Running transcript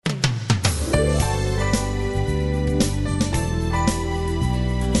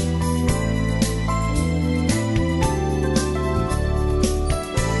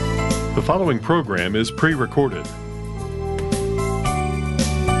following program is pre-recorded.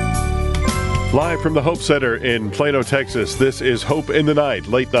 Live from the Hope Center in Plano, Texas, this is Hope in the Night,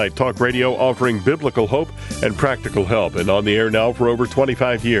 late night talk radio offering biblical hope and practical help, and on the air now for over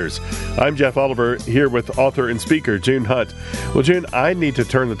 25 years. I'm Jeff Oliver, here with author and speaker June Hunt. Well, June, I need to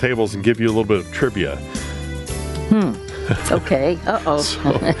turn the tables and give you a little bit of trivia. Okay. Uh-oh.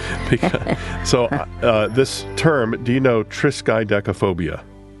 So this term, do you know triskaidekaphobia?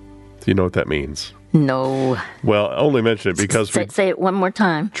 Do you know what that means? No. Well, I only mention it because Say it one more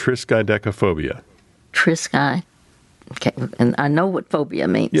time. Triskaidekaphobia. Triskai. Okay, and I know what phobia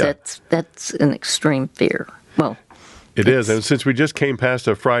means. Yeah. That's an extreme fear. Well, it is, and since we just came past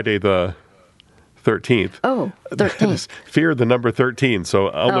a Friday the 13th. Oh, 13th. Fear the number 13, so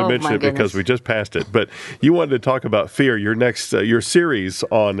I'll only mention it because we just passed it. But you wanted to talk about fear. Your next, your series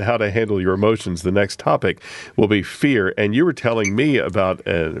on how to handle your emotions, the next topic will be fear. And you were telling me about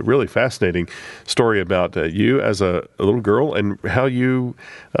a really fascinating story about you as a little girl and how you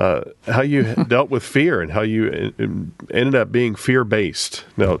dealt with fear and how you ended up being fear-based.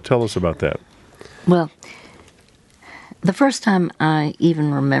 Now, tell us about that. Well, the first time I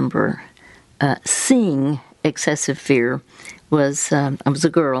even remember seeing excessive fear was, I was a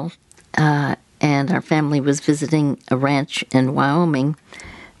girl, and our family was visiting a ranch in Wyoming.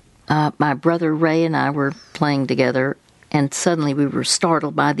 My brother Ray and I were playing together, and suddenly we were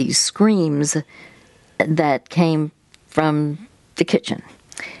startled by these screams that came from the kitchen.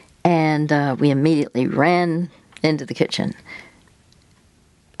 And we immediately ran into the kitchen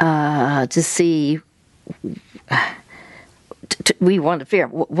to see... we wanted to figure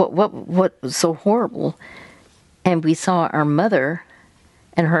out what was so horrible. And we saw our mother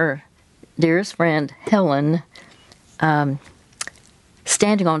and her dearest friend, Helen,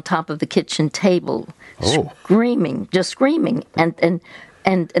 standing on top of the kitchen table, screaming, and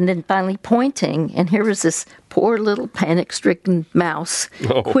then finally pointing. And here was this poor little panic-stricken mouse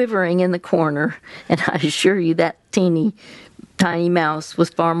quivering in the corner. And I assure you that tiny mouse was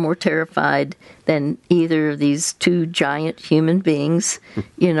far more terrified than either of these two giant human beings,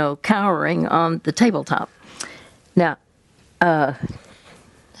 cowering on the tabletop. Now, I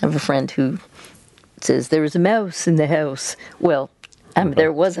have a friend who says there was a mouse in the house. Well,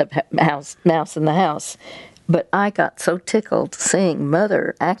 there was a mouse in the house, but I got so tickled seeing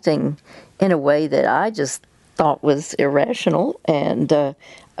Mother acting in a way that I just thought was irrational, and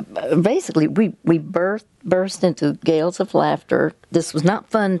basically we burst into gales of laughter. This was not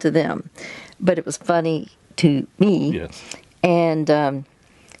fun to them, but it was funny to me. Yes. And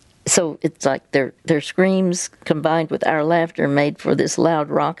so it's like their screams combined with our laughter made for this loud,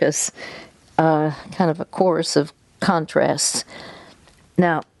 raucous kind of a chorus of contrasts.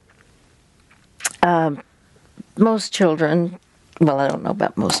 Now, most children, well, I don't know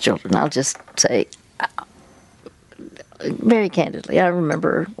about most children, I'll just say, very candidly, I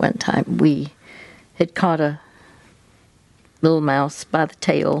remember one time we had caught a little mouse by the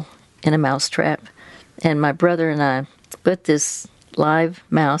tail in a mouse trap, and my brother and I put this live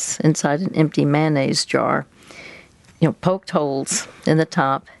mouse inside an empty mayonnaise jar, poked holes in the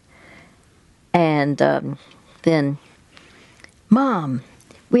top, and then, Mom,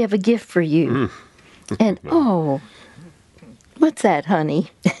 we have a gift for you. And, what's that, honey?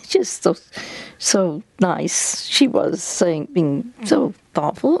 Just so nice. She was being so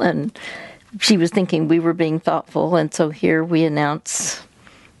thoughtful, and she was thinking we were being thoughtful, and so here we announce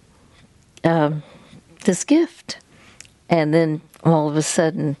this gift. And then all of a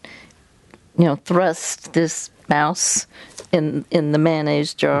sudden, thrust this mouse in the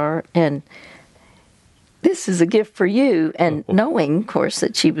mayonnaise jar, and this is a gift for you. And knowing, of course,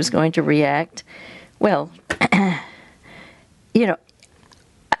 that she was going to react, well,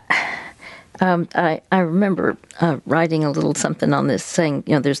 I remember writing a little something on this, saying,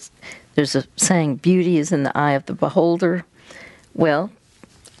 there's a saying, beauty is in the eye of the beholder. Well,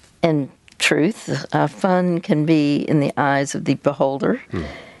 in truth, fun can be in the eyes of the beholder.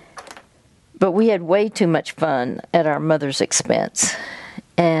 But we had way too much fun at our mother's expense.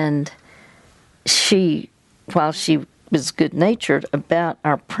 And while she was good-natured about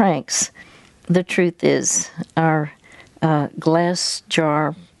our pranks, the truth is our glass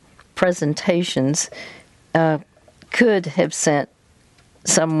jar presentations could have sent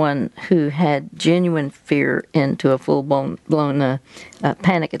someone who had genuine fear into a full-blown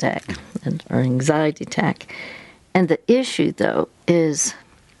panic attack or anxiety attack. And the issue, though, is,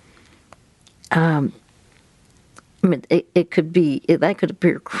 it could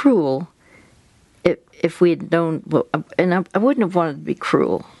appear cruel if we had known, and I wouldn't have wanted to be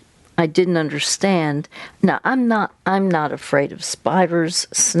cruel. I didn't understand. Now, I'm not afraid of spiders,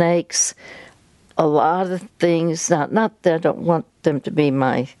 snakes, a lot of things. Not that I don't want them to be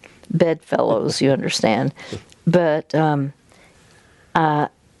my bedfellows, you understand. But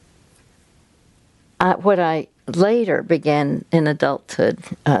what I later began in adulthood,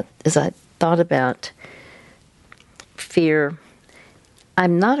 as I thought about fear,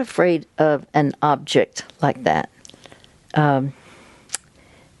 I'm not afraid of an object like that.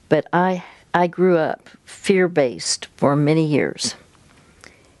 But I grew up fear-based for many years.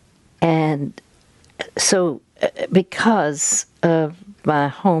 And so because of my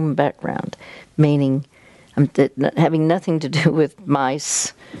home background, meaning having nothing to do with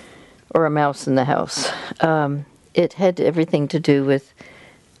mice or a mouse in the house, it had everything to do with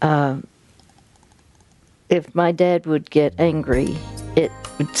if my dad would get angry, it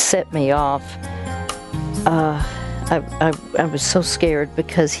would set me off. I was so scared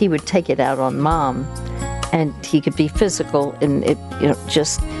because he would take it out on Mom, and he could be physical, and it,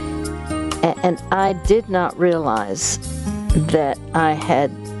 just. And I did not realize that I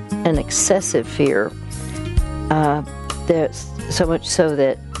had an excessive fear. There's so much so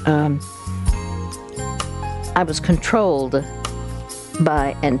that I was controlled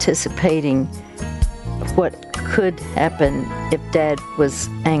by anticipating what could happen if Dad was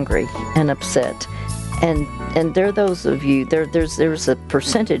angry and upset. And there are those of you, there's a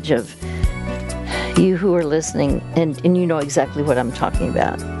percentage of you who are listening, and you know exactly what I'm talking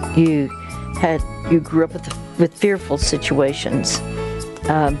about. You grew up with fearful situations.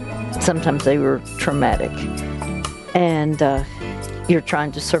 Sometimes they were traumatic, and you're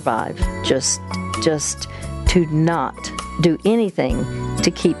trying to survive, just to not do anything to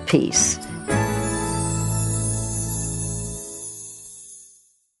keep peace.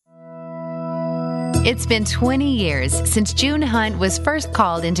 It's been 20 years since June Hunt was first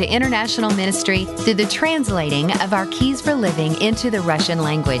called into international ministry through the translating of our Keys for Living into the Russian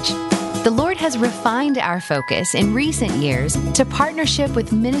language. The Lord has refined our focus in recent years to partnership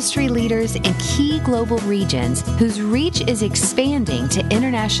with ministry leaders in key global regions whose reach is expanding to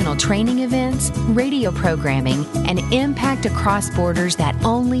international training events, radio programming, and impact across borders that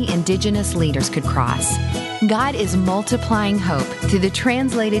only Indigenous leaders could cross. God is multiplying hope through the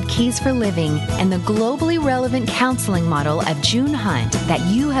translated Keys for Living and the globally relevant counseling model of June Hunt that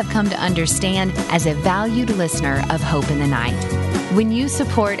you have come to understand as a valued listener of Hope in the Night. When you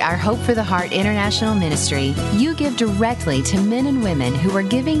support our Hope for the Heart International Ministry, you give directly to men and women who are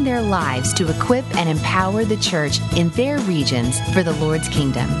giving their lives to equip and empower the church in their regions for the Lord's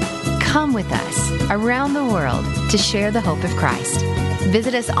kingdom. Come with us around the world to share the hope of Christ.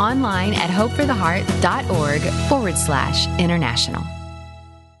 Visit us online at hopefortheheart.org/international.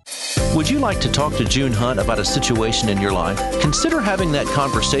 Would you like to talk to June Hunt about a situation in your life? Consider having that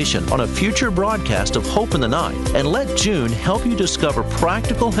conversation on a future broadcast of Hope in the Night, and let June help you discover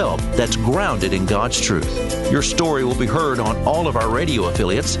practical help that's grounded in God's truth. Your story will be heard on all of our radio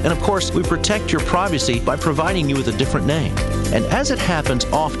affiliates, and of course, we protect your privacy by providing you with a different name. And as it happens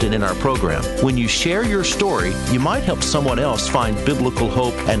often in our program, when you share your story, you might help someone else find biblical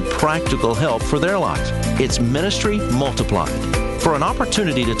hope and practical help for their life. It's ministry multiplied. For an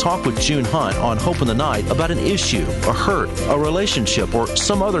opportunity to talk with June Hunt on Hope in the Night about an issue, a hurt, a relationship, or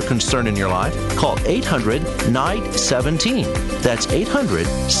some other concern in your life, call 800-NIGHT-17. That's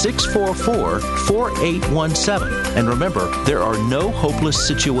 800-644-4817. And remember, there are no hopeless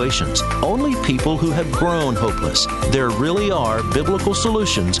situations, only people who have grown hopeless. There really are biblical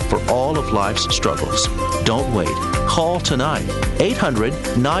solutions for all of life's struggles. Don't wait. Call tonight.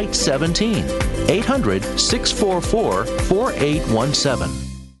 800-NIGHT-17. 800-644-4817.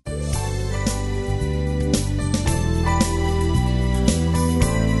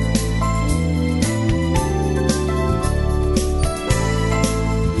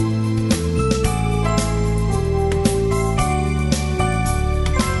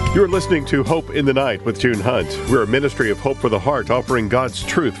 You're listening to Hope in the Night with June Hunt. We're a ministry of Hope for the Heart, offering God's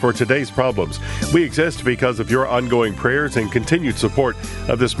truth for today's problems. We exist because of your ongoing prayers and continued support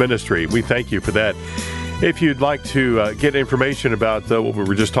of this ministry. We thank you for that. If you'd like to get information about what we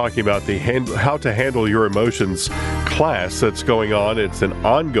were just talking about, the How to Handle Your Emotions class that's going on, it's an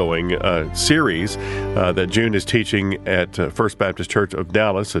ongoing series that June is teaching at First Baptist Church of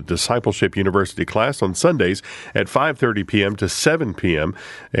Dallas, a discipleship university class on Sundays at 5:30 p.m. to 7 p.m.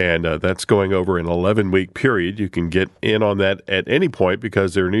 And that's going over an 11-week period. You can get in on that at any point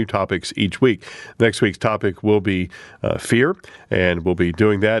because there are new topics each week. Next week's topic will be fear, and we'll be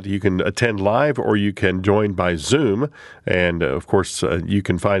doing that. You can attend live or you can join by Zoom. And of course, you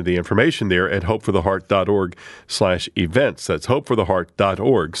can find the information there at hopefortheheart.org/international. hopefortheheart.org/events. That's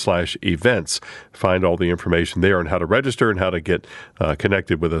hopefortheheart.org/events. Find all the information there on how to register and how to get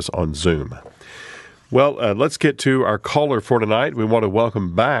connected with us on Zoom. Well, let's get to our caller for tonight. We want to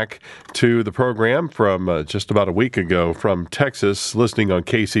welcome back to the program from just about a week ago from Texas, listening on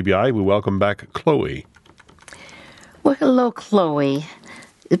KCBI. We welcome back Chloe. Well, hello, Chloe.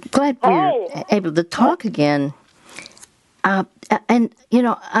 Glad we're able to talk again. And, you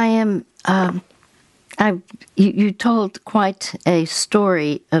know, I am... You told quite a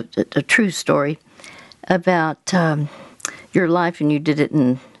story, a true story, about your life, and you did it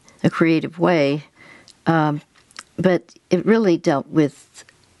in a creative way. But it really dealt with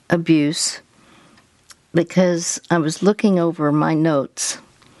abuse, because I was looking over my notes,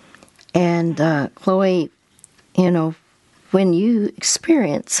 and Chloe, you know, when you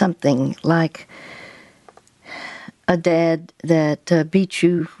experience something like a dad that beat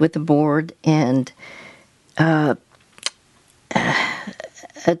you with a board and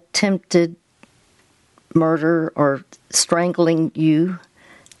attempted murder or strangling you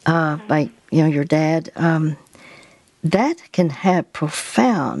by your dad, that can have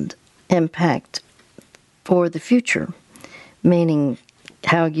profound impact for the future, meaning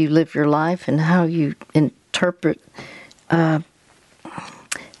how you live your life and how you interpret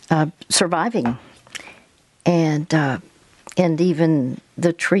surviving, and even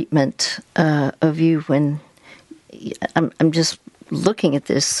the treatment of you when I'm just looking at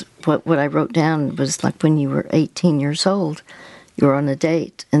this. What I wrote down was like when you were 18 years old, you were on a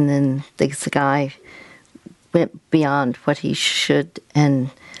date, and then the guy went beyond what he should, and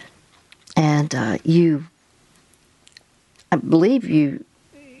you, I believe you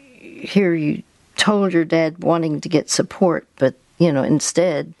told your dad wanting to get support, but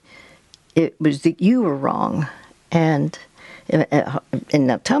instead it was that you were wrong. And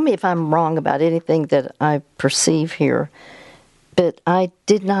now tell me if I'm wrong about anything that I perceive here, but I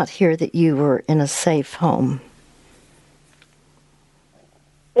did not hear that you were in a safe home.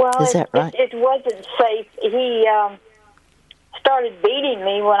 Well, is that right? It wasn't safe. He started beating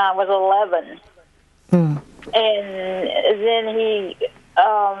me when I was 11. And then he...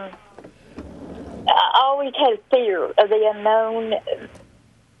 I always had fear of the unknown.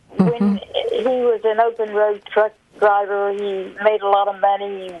 When he was an open road truck driver, he made a lot of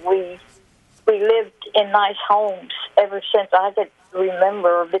money. We lived in nice homes ever since I could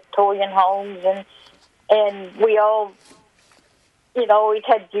remember, Victorian homes, and we all, always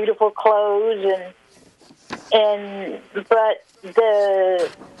had beautiful clothes, but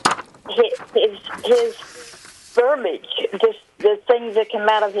his verbiage, just the things that came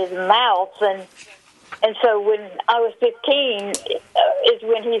out of his mouth, and so when I was 15 is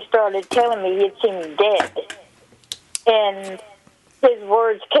when he started telling me he'd seen me dead. And his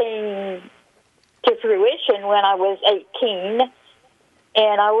words came to fruition when I was 18,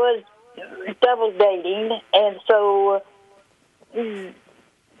 and I was double dating, and so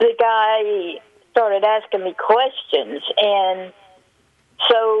the guy started asking me questions, and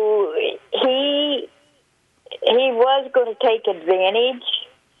so he was going to take advantage.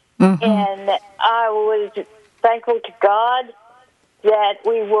 And I was thankful to God that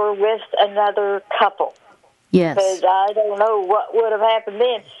we were with another couple. Yes. Because I don't know what would have happened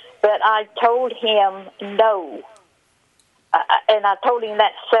then. But I told him no. And I told him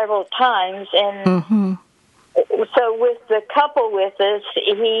that several times. And so with the couple with us,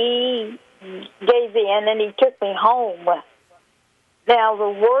 he gave in and he took me home. Now, the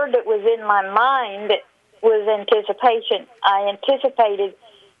word that was in my mind was anticipation. I anticipated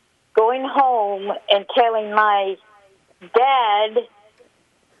going home and telling my dad,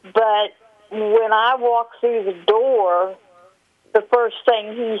 but when I walked through the door, the first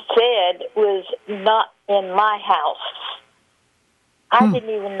thing he said was, "Not in my house." I didn't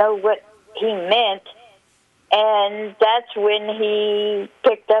even know what he meant, and that's when he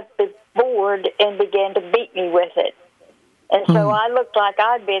picked up the board and began to beat me with it. And so I looked like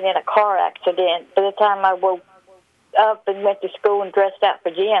I'd been in a car accident by the time I woke up and went to school and dressed out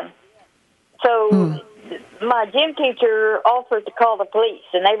for gym. So my gym teacher offered to call the police,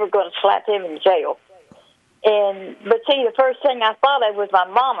 and they were going to slap him in jail. But see, the first thing I thought of was my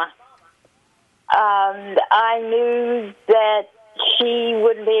mama. I knew that she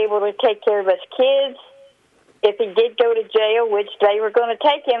wouldn't be able to take care of us kids if he did go to jail, which they were going to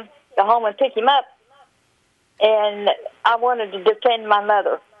take him, go home and pick him up. And I wanted to defend my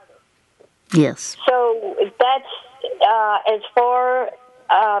mother. Yes. So that's as far...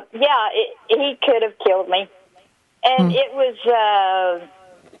 he could have killed me, and it was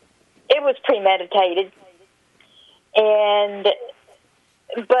premeditated.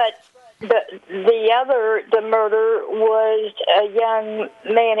 But the murder was a young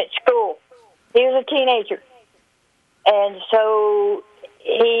man at school. He was a teenager. And so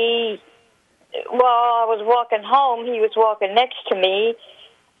while I was walking home, he was walking next to me,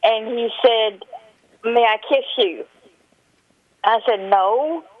 and he said, "May I kiss you?" I said,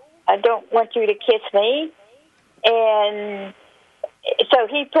 "No, I don't want you to kiss me." And so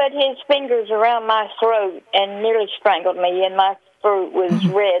he put his fingers around my throat and nearly strangled me, and my throat was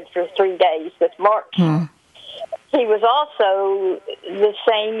red for 3 days with marks. He was also the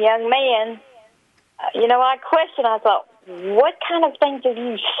same young man. I questioned, I thought, what kind of things have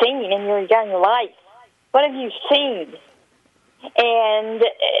you seen in your young life? What have you seen? And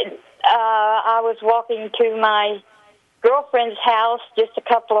I was walking to my girlfriend's house just a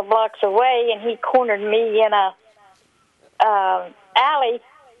couple of blocks away, and he cornered me in a alley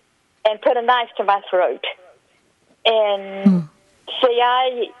and put a knife to my throat. And see,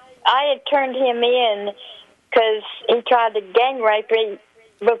 I had turned him in because he tried to gang rape me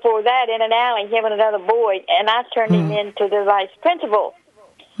before that in an alley, him and another boy, and I turned him into the vice principal.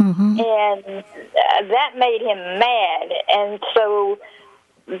 And that made him mad. And so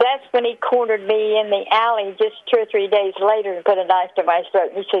that's when he cornered me in the alley just 2 or 3 days later and put a knife to my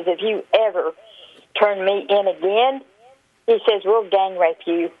throat. He says, "If you ever turn me in again," he says, "we'll gang rape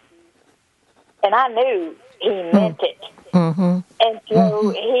you." And I knew he meant it. And so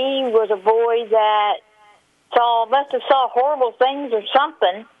he was a boy that must have saw horrible things or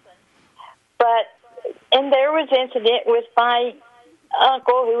something. And there was incident with my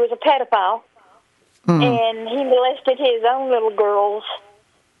uncle, who was a pedophile, and he molested his own little girls.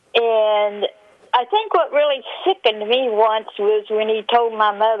 And I think what really sickened me once was when he told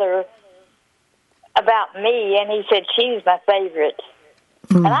my mother about me, and he said, "She's my favorite."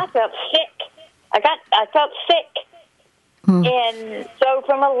 And I felt sick. I felt sick. And so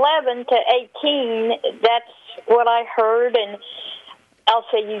from 11 to 18, that's what I heard, and "I'll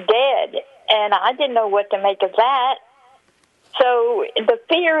say you dead." And I didn't know what to make of that. So the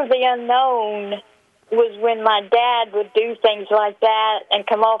fear of the unknown was when my dad would do things like that and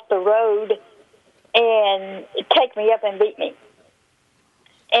come off the road and take me up and beat me.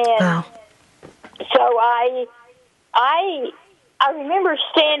 And so I remember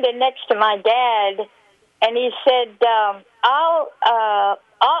standing next to my dad, and he said, I'll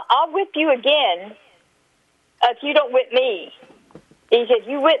whip you again if you don't whip me." He said,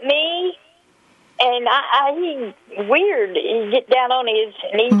 "You whip me?" And he get down on his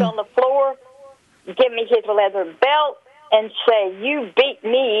knees on the floor, give me his leather belt, and say, "You beat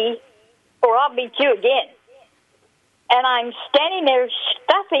me, or I'll beat you again." And I'm standing there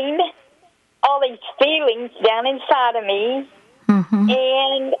stuffing all these feelings down inside of me,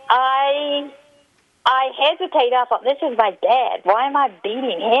 and I hesitate. I thought, this is my dad. Why am I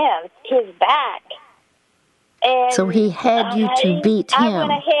beating him? His back. And so he had you to beat him. I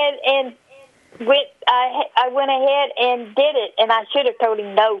went ahead and did it, and I should have told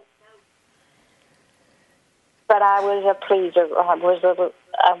him no. But I was a pleaser. I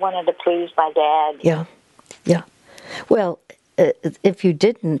wanted to please my dad. Yeah. Well, if you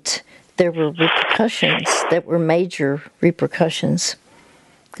didn't, there were repercussions that were major repercussions,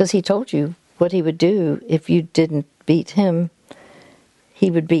 because he told you what he would do if you didn't beat him. He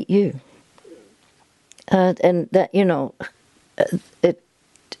would beat you. And that,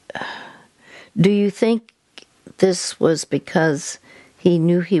 do you think this was because he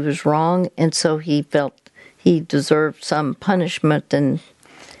knew he was wrong, and so he felt he deserved some punishment, and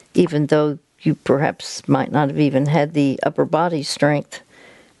even though you perhaps might not have even had the upper body strength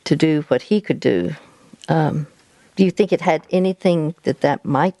to do what he could do, do you think it had anything that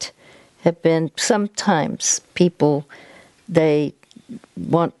might have been? Sometimes people, they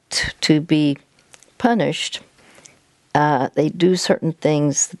want to be punished. They do certain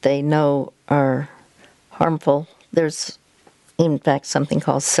things that they know are harmful. There's, in fact, something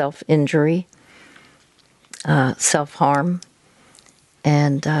called self-injury, self-harm.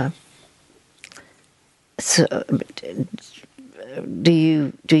 And so do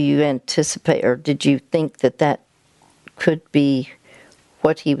you anticipate, or did you think that could be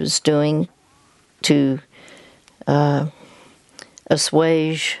what he was doing to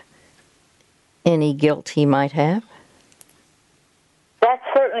assuage any guilt he might have? That's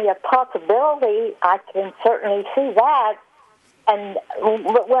certainly a possibility. I can certainly see that. And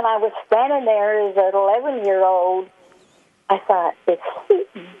when I was standing there as an 11-year-old, I thought,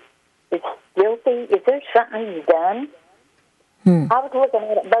 it's guilty. Is there something he's done? I was looking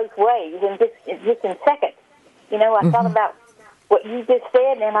at it both ways, and just in seconds. I thought about what you just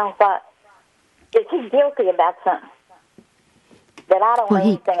said, and I thought, is he guilty about something? that I don't know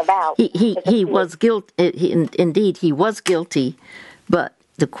anything about. He was guilty. Indeed, he was guilty, but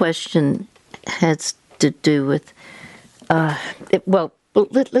the question has to do with,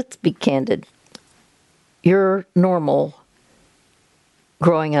 let's be candid. Your normal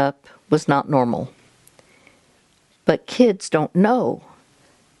growing up was not normal. But kids don't know.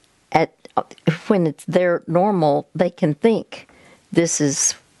 When it's their normal, they can think this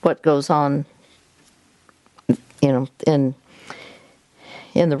is what goes on, in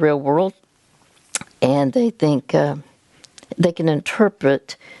the real world, and they think they can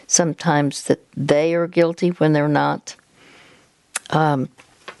interpret sometimes that they are guilty when they're not. How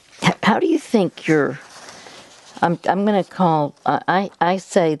do you think I'm going to call. I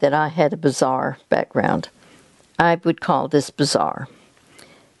say that I had a bizarre background. I would call this bizarre.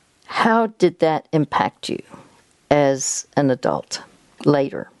 How did that impact you as an adult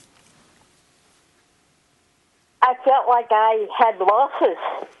later? I felt like I had losses.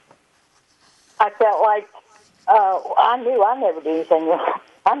 I felt like I knew I never did anything wrong.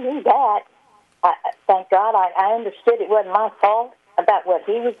 I knew that. Thank God I understood it wasn't my fault about what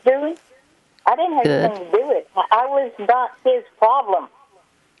he was doing. I didn't have anything to do with it. I was not his problem.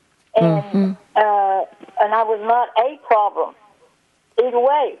 And and I was not a problem. Either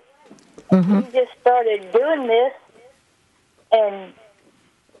way. He just started doing this,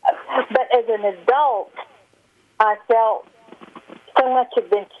 but as an adult, I felt so much had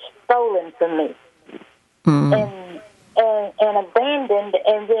been stolen from me and abandoned.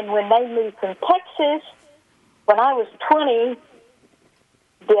 And then when they moved from Texas, when I was 20,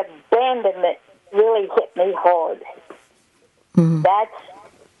 the abandonment really hit me hard.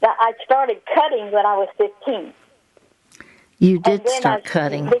 I started cutting when I was 15. You did start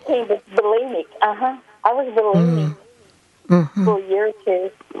cutting. I became bulimic. I was bulimic for a year or two.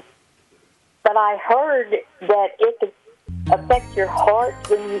 But I heard that it could affect your heart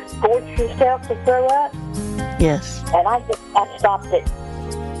when you force yourself to throw up. Yes. And I stopped it.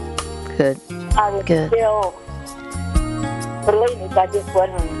 Good. I was still bulimic. I just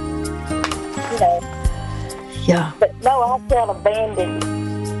wasn't, Yeah. But no, I felt abandoned.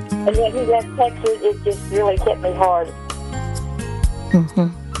 And when he left Texas, it just really hit me hard.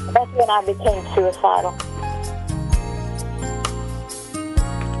 That's when I became suicidal.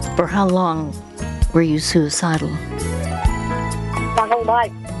 For how long were you suicidal? My whole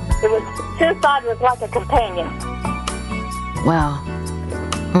life. Suicide was like a companion. Wow.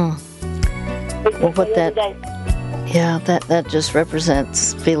 Well, that just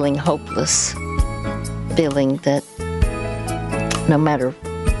represents feeling hopeless, feeling that no matter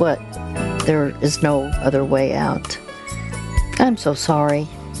what, there is no other way out. I'm so sorry.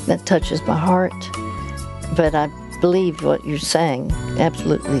 That touches my heart. But I believe what you're saying.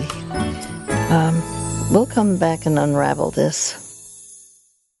 Absolutely. We'll come back and unravel this.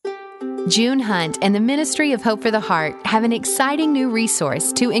 June Hunt and the Ministry of Hope for the Heart have an exciting new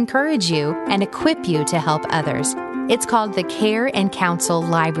resource to encourage you and equip you to help others. It's called the Care and Counsel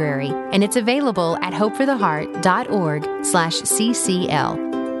Library, and it's available at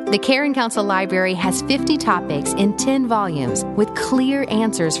hopefortheheart.org/CCL. The Care and Counsel Library has 50 topics in 10 volumes with clear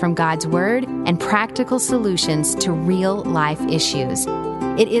answers from God's Word and practical solutions to real-life issues.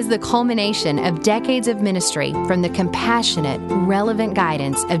 It is the culmination of decades of ministry from the compassionate, relevant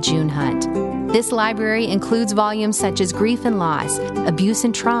guidance of June Hunt. This library includes volumes such as Grief and Loss, Abuse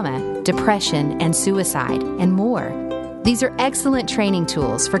and Trauma, Depression and Suicide, and more. These are excellent training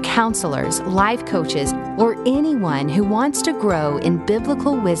tools for counselors, life coaches, or anyone who wants to grow in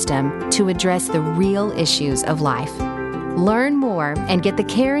biblical wisdom to address the real issues of life. Learn more and get the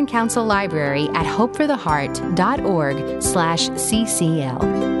Care and Counsel Library at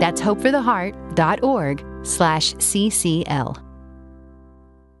hopefortheheart.org/CCL. That's hopefortheheart.org/CCL.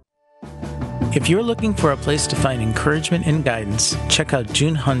 If you're looking for a place to find encouragement and guidance, check out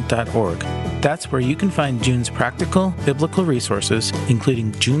junehunt.org. That's where you can find June's practical, biblical resources,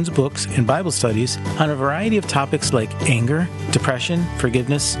 including June's books and Bible studies on a variety of topics like anger, depression,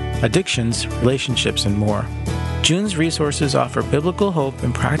 forgiveness, addictions, relationships, and more. June's resources offer biblical hope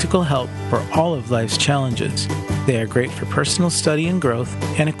and practical help for all of life's challenges. They are great for personal study and growth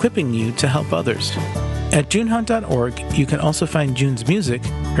and equipping you to help others. At junehunt.org, you can also find June's music,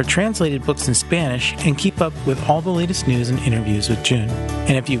 her translated books in Spanish, and keep up with all the latest news and interviews with June.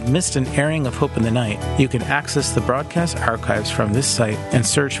 And if you've missed an airing of Hope in the Night, you can access the broadcast archives from this site and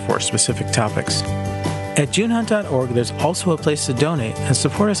search for specific topics. At junehunt.org, there's also a place to donate and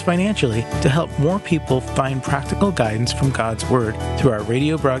support us financially to help more people find practical guidance from God's Word through our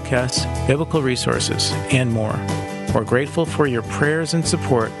radio broadcasts, biblical resources, and more. We're grateful for your prayers and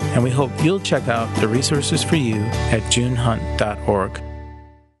support, and we hope you'll check out the resources for you at junehunt.org.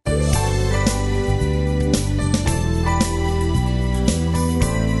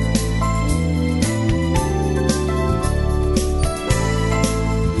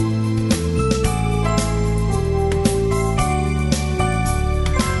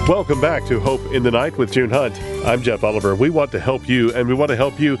 Welcome back to Hope in the Night with June Hunt. I'm Jeff Oliver. We want to help you, and we want to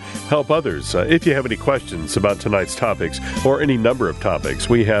help you help others. If you have any questions about tonight's topics or any number of topics,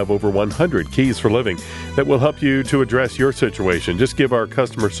 we have over 100 keys for living that will help you to address your situation. Just give our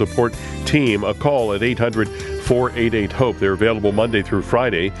customer support team a call at 800-488-HOPE. They're available Monday through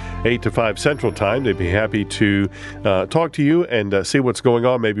Friday, 8 to 5 Central Time. They'd be happy to talk to you and see what's going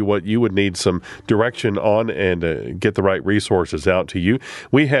on, maybe what you would need some direction on, and get the right resources out to you.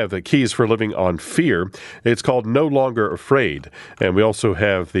 We have the Keys for Living on Fear. It's called No Longer Afraid. And we also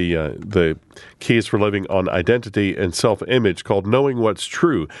have the Keys for Living on Identity and Self-Image called Knowing What's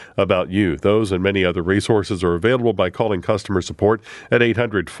True About You. Those and many other resources are available by calling customer support at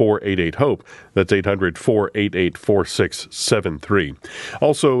 800-488-HOPE. That's 800-488-4673.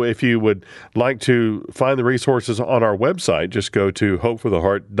 Also, if you would like to find the resources on our website, just go to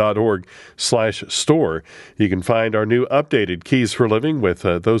hopefortheheart.org/store. You can find our new updated Keys for Living with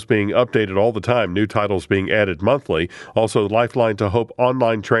those being updated all the time, new titles being added monthly. Also, Lifeline to Hope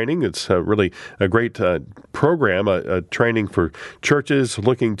online training. It's really a great program, a training for churches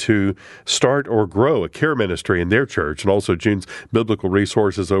looking to start or grow a care ministry in their church, and also June's biblical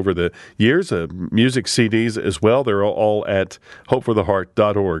resources over the years, music CDs as well. They're all at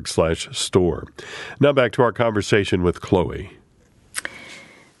hopefortheheart.org/store. Now back to our conversation with Chloe.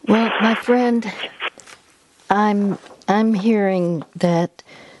 Well, my friend, I'm hearing that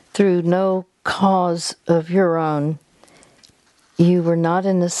through no cause of your own, you were not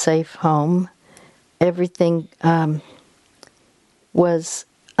in a safe home. Everything was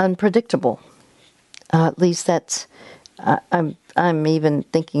unpredictable. At least that's. I'm even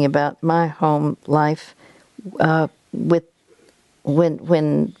thinking about my home life with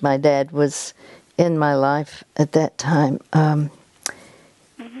when my dad was in my life at that time.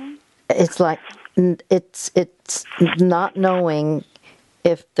 It's like it's not knowing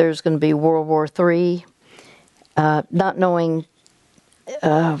if there's going to be World War III, not knowing.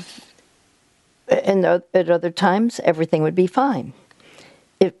 And at other times, everything would be fine.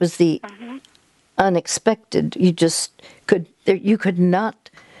 It was the unexpected. You could not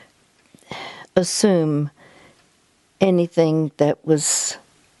assume anything that was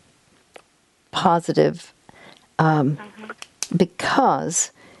positive,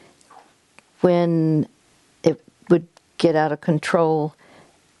 because when it would get out of control,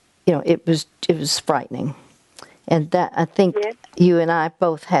 it was frightening. And that, I think you and I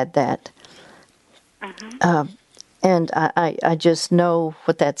both had that. And I just know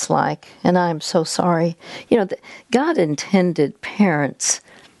what that's like, and I'm so sorry. God intended parents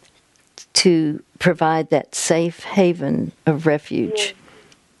to provide that safe haven of refuge.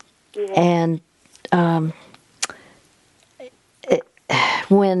 And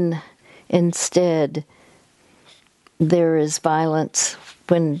when instead there is violence,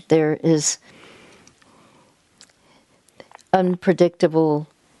 when there is unpredictable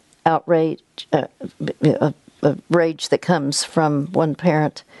outrage, rage that comes from one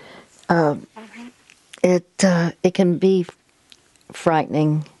parent, it can be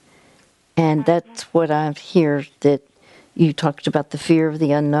frightening, and that's what I hear. That you talked about the fear of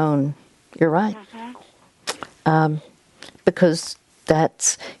the unknown. You're right, because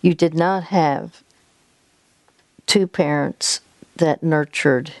you did not have two parents that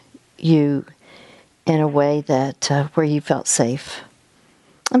nurtured you in a way that where you felt safe.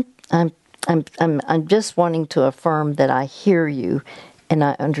 I'm just wanting to affirm that I hear you and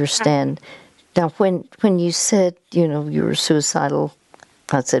I understand. Now, when you said, you were suicidal,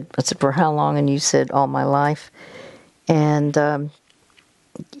 I said, for how long? And you said, all my life. And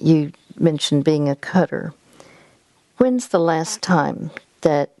you mentioned being a cutter. When's the last time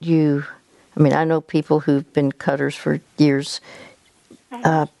that I know people who've been cutters for years.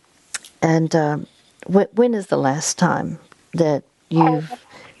 When is the last time that you've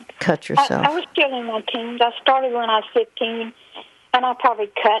cut yourself? I was still in my teens. I started when I was 15, and I probably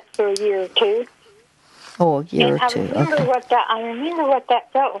cut for a year or two. Oh, a year or two. I remember what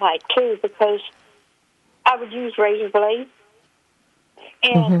that felt like too, because I would use razor blades,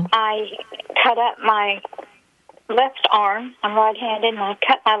 and I cut up my left arm. I'm right-handed, and I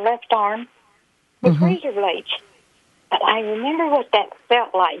cut my left arm with razor blades. But I remember what that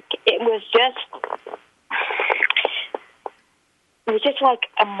felt like. It was just like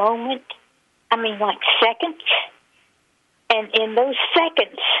a moment. Like seconds. And in those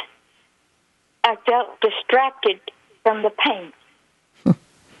seconds, I felt distracted from the pain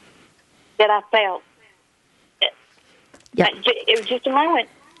that I felt. Yeah. It was just a moment.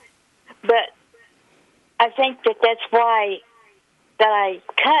 But I think that's why that I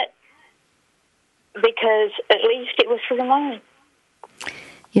cut, because at least it was for the moment.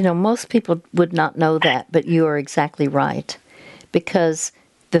 You know, most people would not know that, but you are exactly right. Because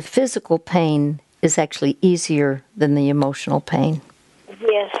the physical pain is actually easier than the emotional pain.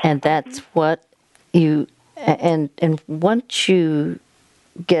 Yes. And that's what you, and once you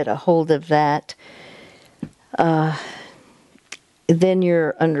get a hold of that, then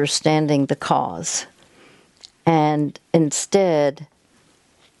you're understanding the cause. And instead,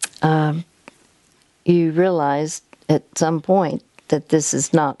 you realize at some point that this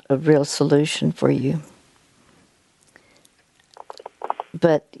is not a real solution for you.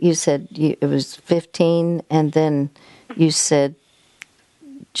 But you said it was 15, and then you said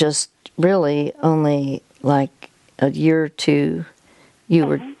just really only like a year or two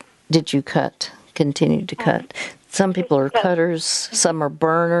did you continue to cut? Some people are cutters, some are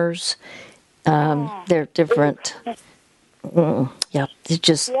burners. They're different. Yeah, it's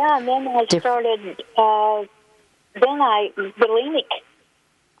just... Yeah, and then I started, bulimic.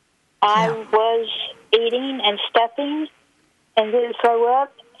 I was eating and stuffing and then throw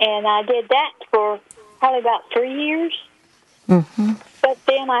up, and I did that for probably about 3 years. Mm-hmm. But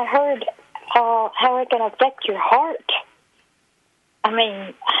then I heard how it can affect your heart. I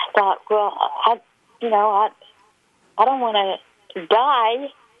mean, I thought, well, I don't want to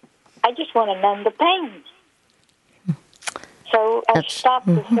die. I just want to numb the pain. So I stopped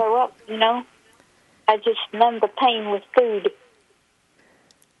to throw up, I just numbed the pain with food.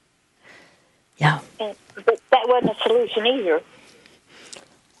 Yeah. But that wasn't a solution either.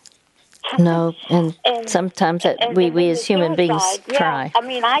 No, and sometimes we as human beings try. I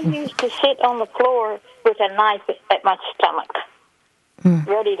mean, I used to sit on the floor with a knife at my stomach,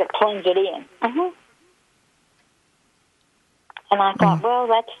 ready to plunge it in. Mm-hmm. And I thought, well,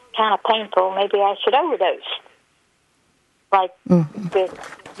 that's kind of painful. Maybe I should overdose, like with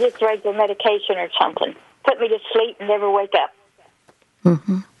just regular medication or something. Put me to sleep and never wake up.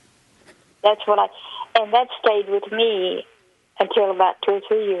 Mm-hmm. That's what and that stayed with me until about 2 or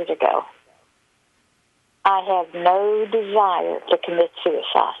 3 years ago. I have no desire to commit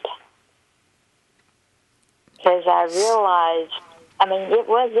suicide because I realized, it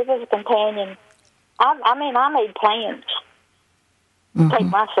was a companion. I made plans to take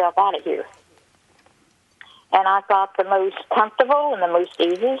myself out of here. And I thought the most comfortable and the most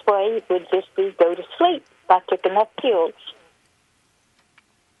easiest way would just be go to sleep if I took enough pills.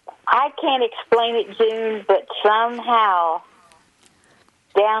 I can't explain it, June, but somehow,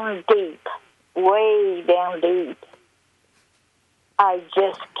 down deep, way down deep, I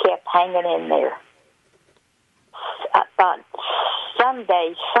just kept hanging in there. I thought,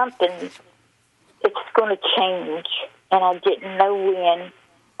 someday, something, it's going to change, and I didn't know when.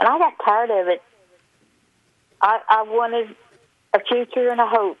 And I got tired of it. I wanted a future and a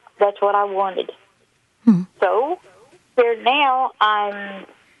hope. That's what I wanted. So, here now, I'm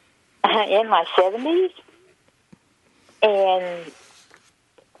in my 70s, and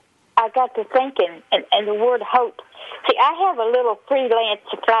I got to thinking, and the word hope. See, I have a little freelance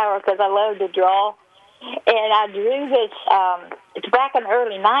flower because I love to draw, and I drew this, it's back in the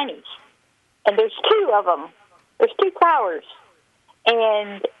early 90s, and there's 2 of them. There's 2 flowers,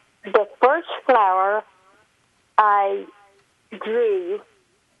 and the first flower I drew,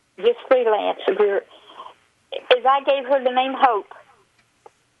 just freelance, is I gave her the name Hope.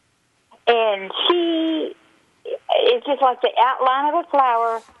 And she is just like the outline of a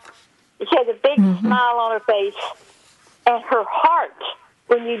flower. She has a big smile on her face. And her heart,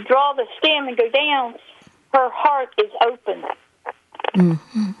 when you draw the stem and go down, her heart is open.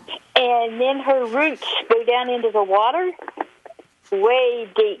 And then her roots go down into the water, way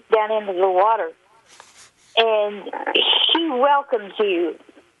deep down into the water. And she welcomes you.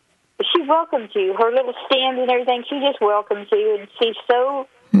 She welcomes you. Her little stems and everything, she just welcomes you. And she's so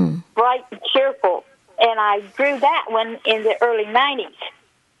bright and cheerful. And I drew that one in the early 90s.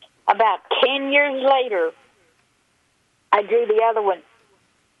 About 10 years later, I drew the other one.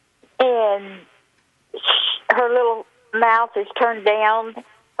 And her little mouth is turned down.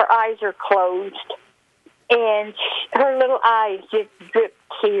 Her eyes are closed. And her little eyes just drip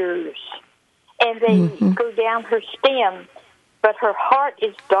tears. And they go down her stem. But her heart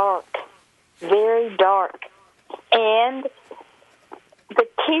is dark, very dark. And the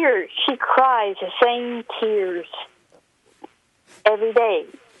tears, she cries the same tears every day.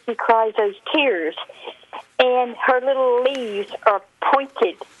 She cries those tears. and her little leaves are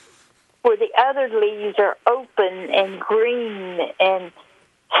pointed, where the other leaves are open and green and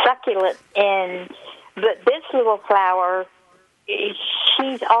succulent. But this little flower,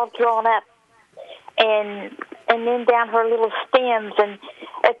 she's all drawn up, and then down her little stems, and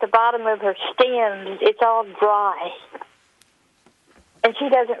at the bottom of her stems, it's all dry. And she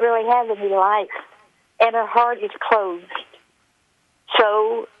doesn't really have any life, and her heart is closed.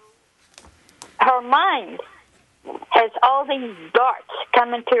 So her mind has all these darts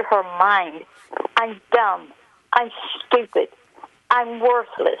come into her mind. I'm dumb. I'm stupid. I'm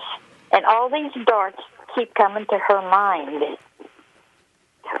worthless. And all these darts keep coming to her mind.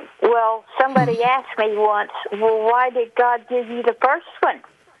 Well, somebody asked me once, well, why did God give you the first one?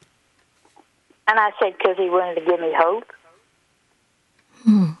 And I said, because he wanted to give me hope.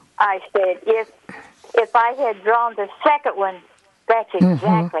 I said, if I had drawn the second one, that's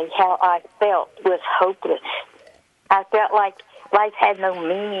exactly how I felt, was hopeless. I felt like life had no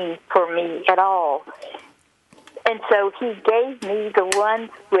meaning for me at all. And so he gave me the one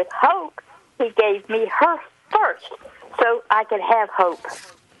with hope. He gave me her first so I could have hope.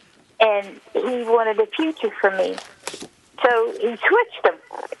 And he wanted a future for me. So he switched them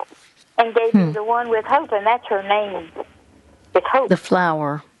and gave me the one with hope, and that's her name. It's Hope. The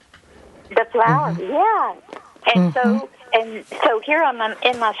flower. The flower, yeah. And so here I'm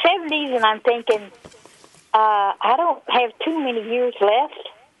in my 70s, and I'm thinking, I don't have too many years left.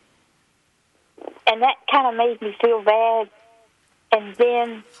 And that kind of made me feel bad. And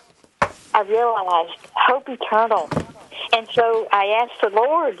then I realized hope eternal. And so I asked the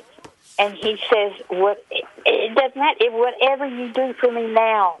Lord, and he says, it doesn't matter. Whatever you do for me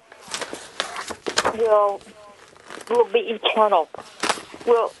now will be eternal.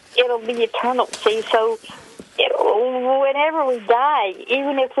 It'll be eternal. See, so whenever we die,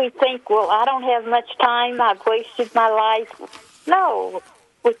 even if we think, well, I don't have much time, I've wasted my life. No,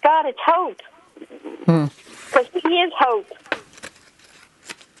 with God it's hope. Because he is hope.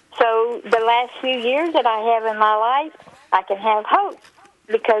 So the last few years that I have in my life, I can have hope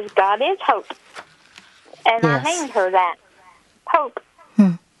because God is hope. And I named her that, Hope.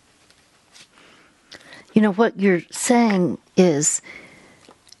 You know, what you're saying is,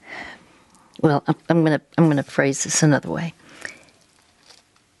 well, I'm going to phrase this another way.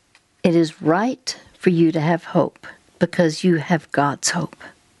 It is right for you to have hope because you have God's hope.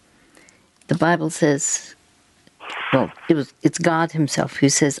 The Bible says, well, it's God himself who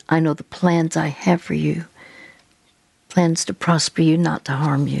says, I know the plans I have for you. Plans to prosper you, not to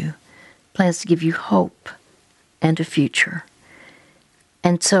harm you. Plans to give you hope and a future.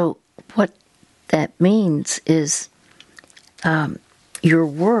 And so what that means is your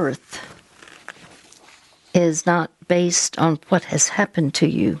worth is not based on what has happened to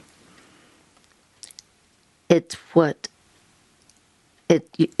you. It's what it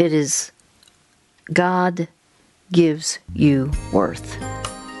is. God gives you worth.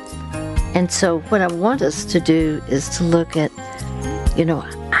 And so what I want us to do is to look at,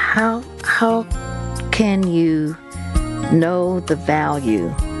 how can you know the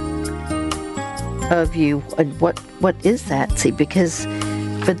value of you, and what is that? See, because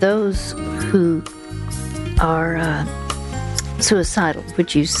for those who are suicidal,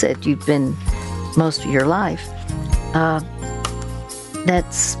 which you said you've been most of your life,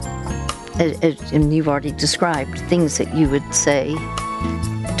 that's, and you've already described things that you would say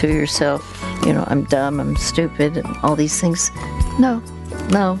to yourself, I'm dumb, I'm stupid, and all these things. No,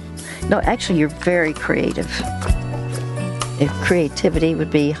 actually you're very creative. If creativity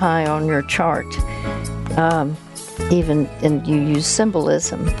would be high on your chart, and you use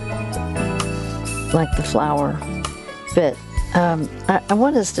symbolism like the flower. But I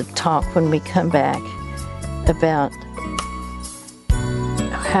want us to talk when we come back about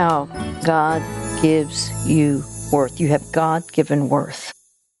how God gives you worth. You have God-given worth.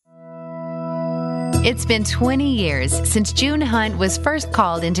 It's been 20 years since June Hunt was first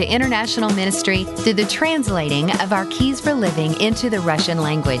called into international ministry through the translating of our Keys for Living into the Russian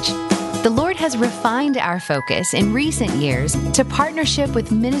language. The Lord has refined our focus in recent years to partnership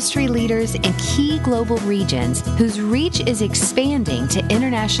with ministry leaders in key global regions whose reach is expanding to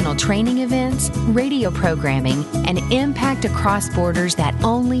international training events, radio programming, and impact across borders that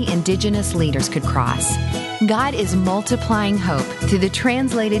only Indigenous leaders could cross. God is multiplying hope through the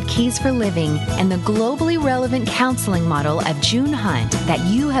translated Keys for Living and the globally relevant counseling model of June Hunt that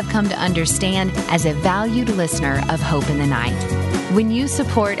you have come to understand as a valued listener of Hope in the Night. When you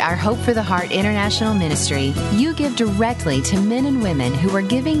support our Hope for the Heart International Ministry, you give directly to men and women who are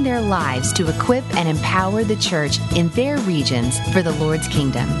giving their lives to equip and empower the church in their regions for the Lord's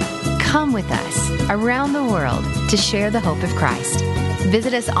kingdom. Come with us around the world to share the hope of Christ.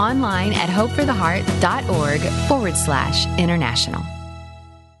 Visit us online at hopefortheheart.org/international.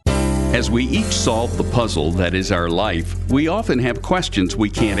 As we each solve the puzzle that is our life, we often have questions we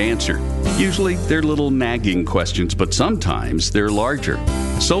can't answer. Usually they're little nagging questions, but sometimes they're larger.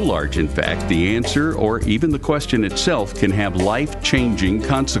 So large, in fact, the answer or even the question itself can have life-changing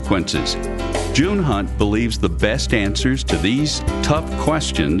consequences. June Hunt believes the best answers to these tough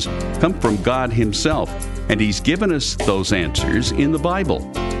questions come from God Himself, and He's given us those answers in the Bible.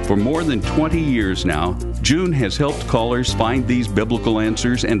 For more than 20 years now, June has helped callers find these biblical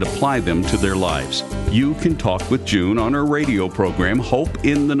answers and apply them to their lives. You can talk with June on her radio program, Hope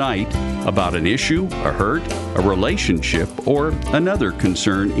in the Night, about an issue, a hurt, a relationship, or another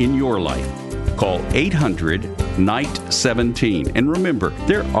concern in your life. Call 800-NIGHT-17. And remember,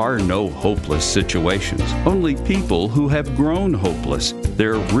 there are no hopeless situations, only people who have grown hopeless.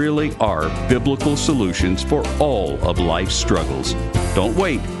 There really are biblical solutions for all of life's struggles. Don't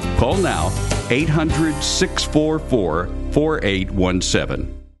wait. Call now, 800-644-4817.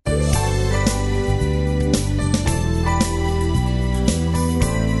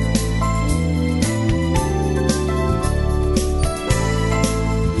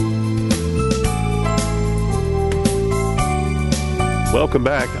 Welcome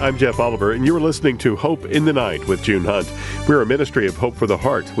back. I'm Jeff Oliver, and you are listening to Hope in the Night with June Hunt. We're a ministry of Hope for the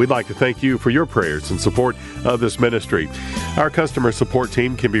Heart. We'd like to thank you for your prayers and support of this ministry. Our customer support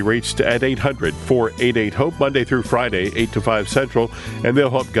team can be reached at 800-488-HOPE, Monday through Friday, 8 to 5 Central, and they'll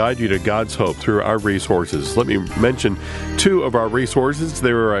help guide you to God's hope through our resources. Let me mention two of our resources.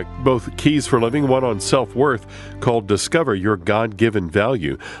 There are both keys for living, one on self-worth called Discover Your God-Given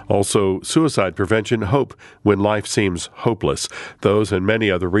Value. Also, Suicide Prevention, Hope When Life Seems Hopeless. Those and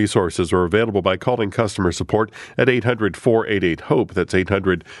many other resources are available by calling customer support at 800-488-HOPE. That's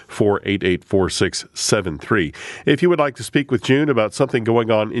 800-488-4673. If you would like to speak with June about something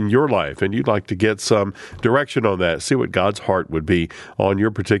going on in your life and you'd like to get some direction on that, see what God's heart would be on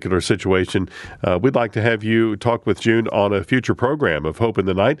your particular situation, we'd like to have you talk with June on a future program of Hope in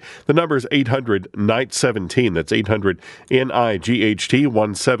the Night. The number is 800-NIGHT-17. That's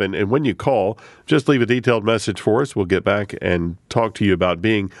 800-NIGHT-17. And when you call, just leave a detailed message for us. We'll get back and talk to you about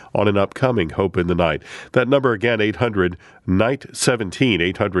being on an upcoming Hope in the Night. That number again, 800-NIGHT-17,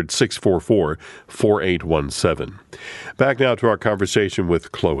 800-644-4817. Back now to our conversation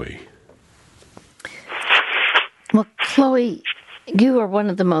with Chloe. Well, Chloe, you are one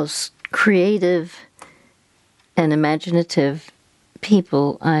of the most creative and imaginative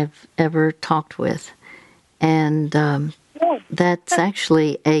people I've ever talked with. And that's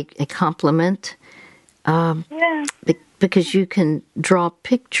actually a compliment. Because you can draw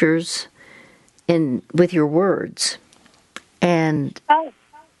pictures with your words, and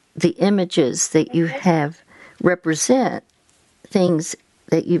the images that you have represent things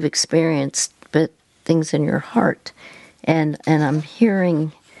that you've experienced, but things in your heart. And I'm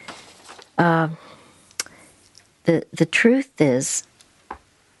hearing the truth is,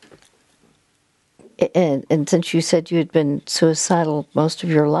 and since you said you had been suicidal most of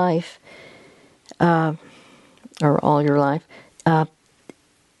your life, or all your life,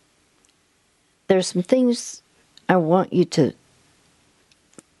 there's some things I want you to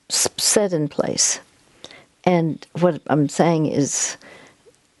set in place. And what I'm saying is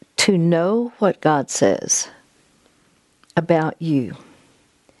to know what God says about you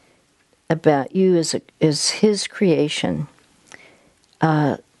as His creation.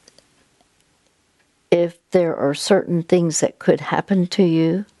 If there are certain things that could happen to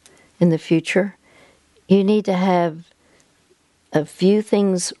you in the future, you need to have a few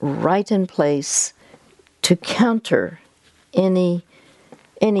things right in place to counter anything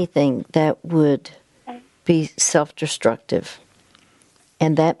that would be self-destructive.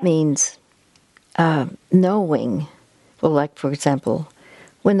 And that means knowing, well, like, for example,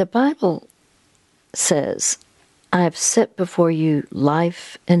 when the Bible says, I have set before you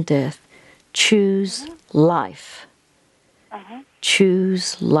life and death, choose life.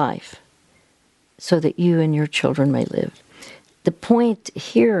 Choose life, so that you and your children may live. The point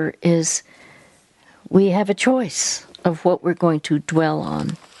here is we have a choice of what we're going to dwell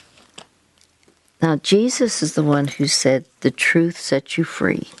on. Now, Jesus is the one who said, the truth sets you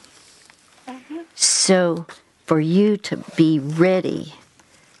free. So, for you to be ready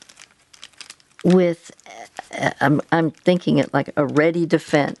with, I'm thinking it like a ready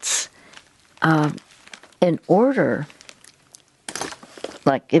defense, in order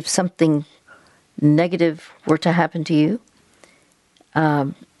like if something negative were to happen to you,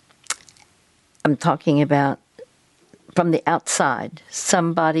 I'm talking about from the outside.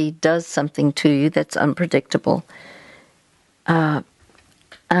 Somebody does something to you that's unpredictable. I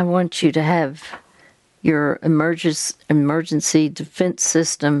want you to have your emergency defense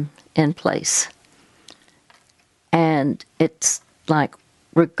system in place. And it's like,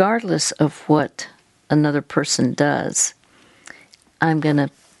 regardless of what another person does, I'm going to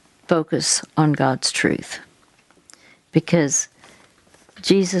focus on God's truth. Because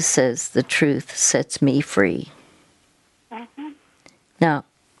Jesus says the truth sets me free. Mm-hmm. Now,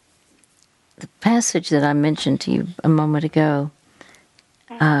 the passage that I mentioned to you a moment ago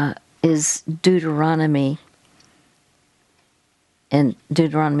is Deuteronomy, in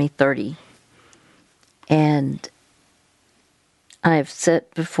Deuteronomy 30. And I have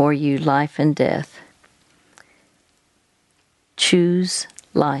set before you life and death. Choose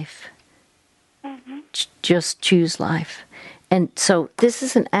life. Mm-hmm. Just choose life. And so this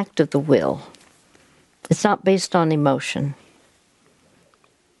is an act of the will. It's not based on emotion,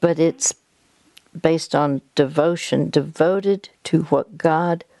 but it's based on devotion, devoted to what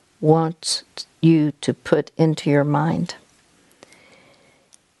God wants you to put into your mind.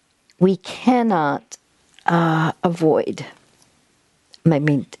 We cannot avoid. I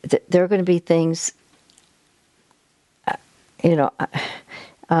mean, there are going to be things, it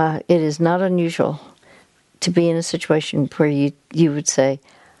is not unusual to be in a situation where you would say,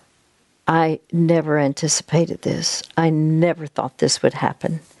 I never anticipated this. I never thought this would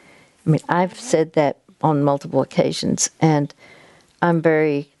happen. I mean, I've said that on multiple occasions, and I'm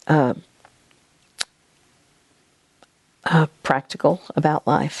very practical about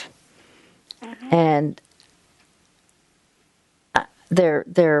life. Mm-hmm. And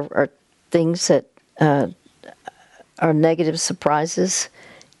there are things that are negative surprises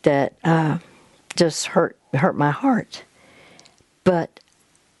that just hurt my heart. But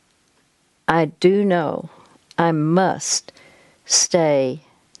I do know I must stay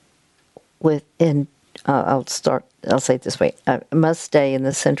within. I'll say it this way: I must stay in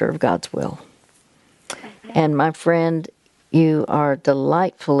the center of God's will. Mm-hmm. And my friend, you are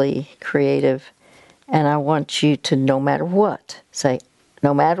delightfully creative, and I want you to, no matter what, say,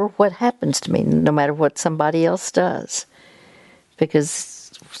 no matter what happens to me, no matter what somebody else does,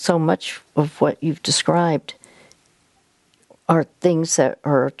 because so much of what you've described are things that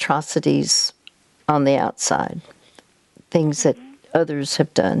are atrocities on the outside, things that others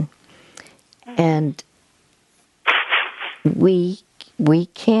have done. And we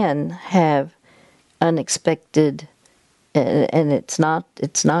can have unexpected, and it's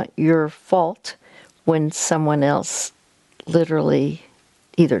not your fault when someone else literally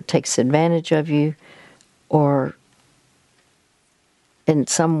either takes advantage of you or in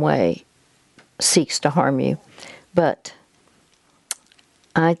some way seeks to harm you. But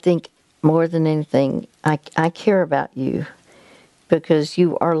I think more than anything, I care about you because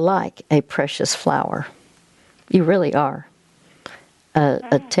you are like a precious flower. You really are.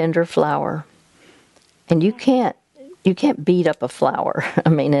 A tender flower. And you can't beat up a flower. I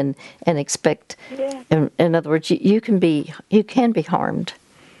mean, and expect. Yeah. In other words, you can be harmed.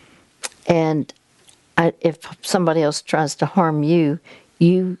 And if somebody else tries to harm you,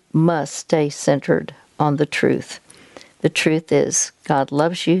 you must stay centered on the truth. The truth is, God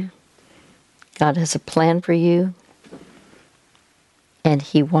loves you. God has a plan for you. And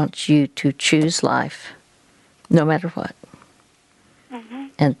He wants you to choose life, no matter what. Mm-hmm.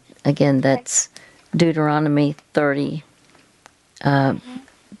 And again, that's Deuteronomy 30,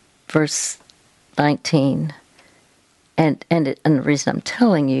 verse 19. And the reason I'm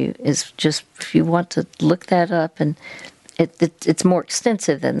telling you is just if you want to look that up, and it's more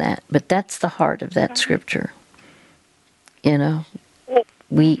extensive than that, but that's the heart of that scripture. You know,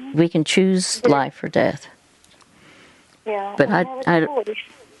 we can choose life or death. Yeah. But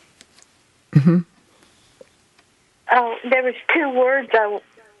there was two words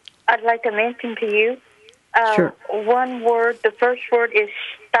I'd like to mention to you. Sure. One word, the first word is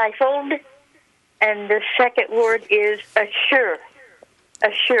stifled, and the second word is assure.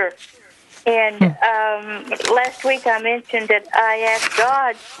 Assure. And last week I mentioned that I asked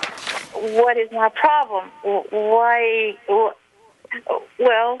God, what is my problem? Why?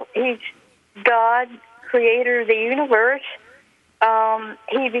 Well, He's God, creator of the universe.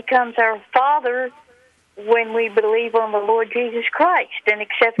 He becomes our Father when we believe on the Lord Jesus Christ and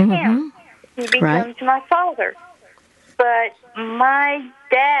accept Him. He becomes my Father. But my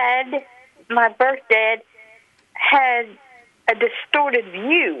dad, my birth dad, had a distorted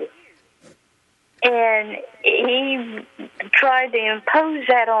view And he tried to impose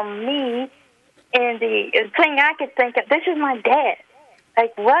that on me. And the thing I could think of, this is my dad.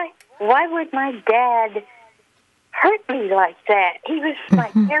 Like, what? Why would my dad hurt me like that? He was my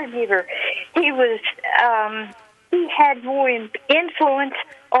caregiver. He was, he had more influence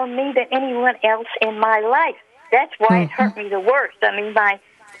on me than anyone else in my life. That's why it hurt me the worst. I mean,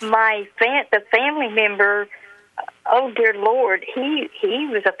 the family member, oh dear Lord, he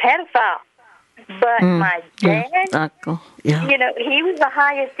was a pedophile. But my dad, Uncle, yeah. You know, he was the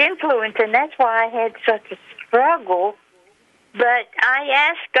highest influence, and that's why I had such a struggle. But I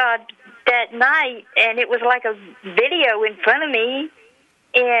asked God that night, and it was like a video in front of me,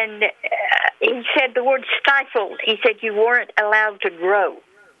 and he said the word stifled. He said you weren't allowed to grow.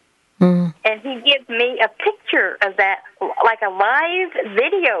 And he gave me a picture of that, like a live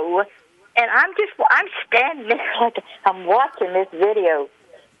video, and I'm standing there like I'm watching this video.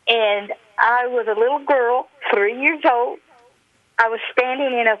 And I was a little girl, 3 years old. I was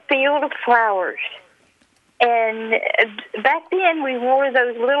standing in a field of flowers. And back then we wore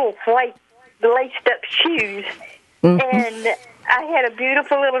those little white laced-up shoes. And I had a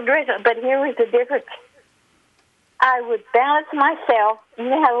beautiful little dress. But here was the difference. I would balance myself. You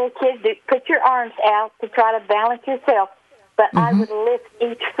know how little kids do. Put your arms out to try to balance yourself. But I would lift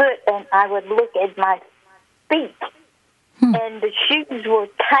each foot, and I would look at my feet. And the shoes were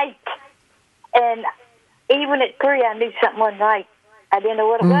tight. And even at 3, I knew something wasn't right. I didn't know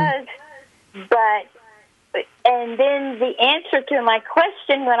what it was. And then the answer to my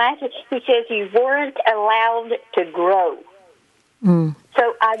question, he says, you weren't allowed to grow.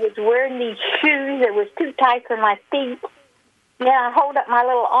 So I was wearing these shoes that was too tight for my feet. Then I hold up my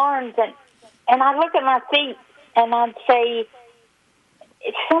little arms, and I look at my feet, and I'd say,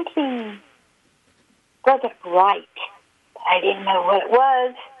 something wasn't right. I didn't know what it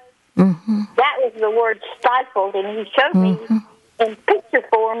was. That was the word stifled, and he showed me in picture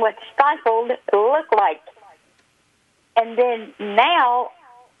form what stifled looked like. And then now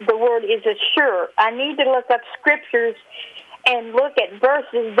the word is assure. I need to look up scriptures and look at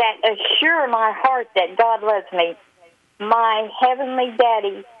verses that assure my heart that God loves me. My heavenly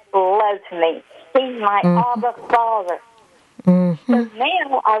daddy loves me. He's my Abba Father. So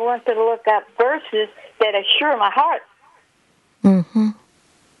now I want to look up verses that assure my heart.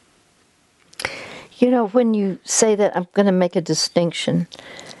 You know, when you say that, I'm going to make a distinction.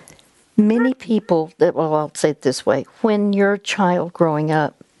 Many people, I'll say it this way. When you're a child growing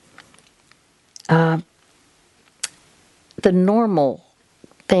up, the normal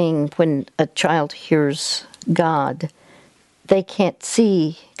thing when a child hears God, they can't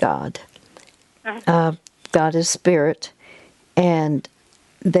see God. God is spirit, and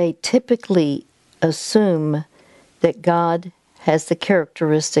they typically assume that God has the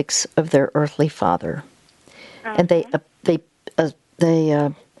characteristics of their earthly father, and they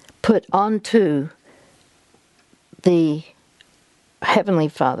put onto the heavenly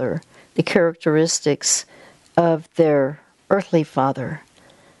Father the characteristics of their earthly father.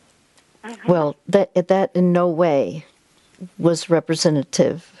 Well, that in no way was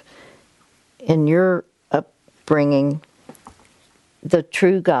representative in your upbringing. The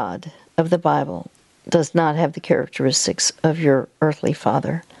true God of the Bible does not have the characteristics of your earthly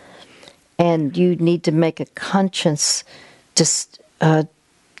father. And you need to make a conscious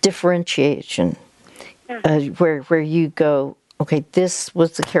differentiation where you go, okay, this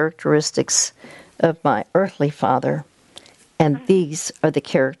was the characteristics of my earthly father, and these are the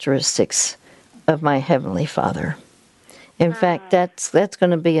characteristics of my heavenly Father. In fact, that's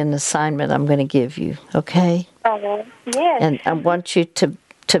going to be an assignment I'm going to give you, okay? Yes. And I want you to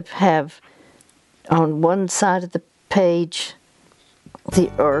have on one side of the page,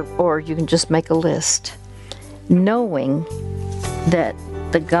 or you can just make a list, knowing that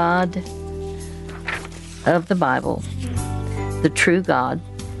the God of the Bible, the true God,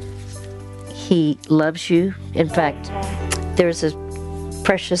 He loves you. In fact, there's a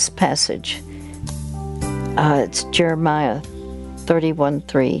precious passage. It's Jeremiah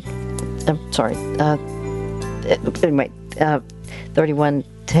 31:3. I'm sorry. Anyway,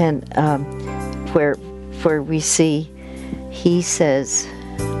 31:10, where we see He says,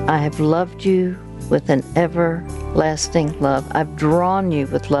 "I have loved you with an everlasting love. I've drawn you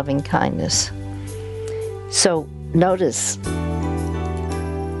with loving kindness." So notice,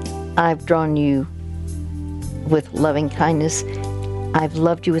 I've drawn you with loving kindness. I've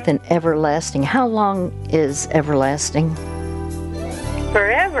loved you with an everlasting. How long is everlasting?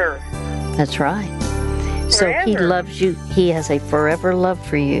 Forever. That's right. So Forever. He loves you. He has a forever love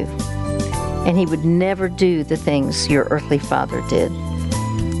for you. And He would never do the things your earthly father did.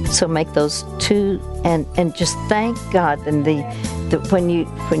 So make those two, and just thank God. And when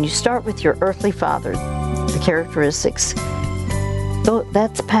you start with your earthly father, the characteristics,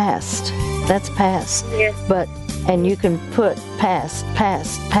 that's past. That's past. Yes. And you can put past.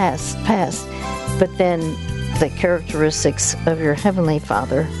 But then the characteristics of your heavenly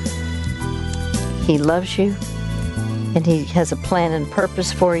Father. He loves you, and He has a plan and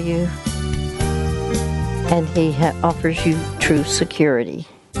purpose for you, and He offers you true security.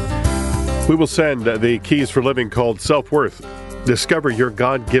 We will send the Keys for Living called Self-Worth. Discover your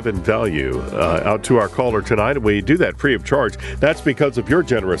God-given value out to our caller tonight, and we do that free of charge. That's because of your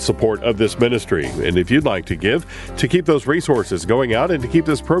generous support of this ministry. And if you'd like to give to keep those resources going out and to keep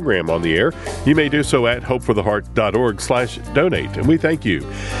this program on the air, you may do so at hopefortheheart.org/donate. And we thank you.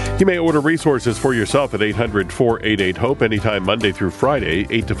 You may order resources for yourself at 800-488-HOPE anytime Monday through Friday,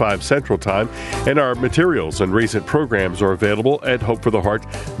 8 to 5 Central Time. And our materials and recent programs are available at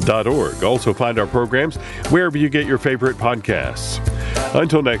hopefortheheart.org. Also find our programs wherever you get your favorite podcasts.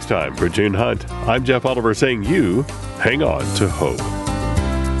 Until next time, for June Hunt, I'm Jeff Oliver saying you hang on to hope.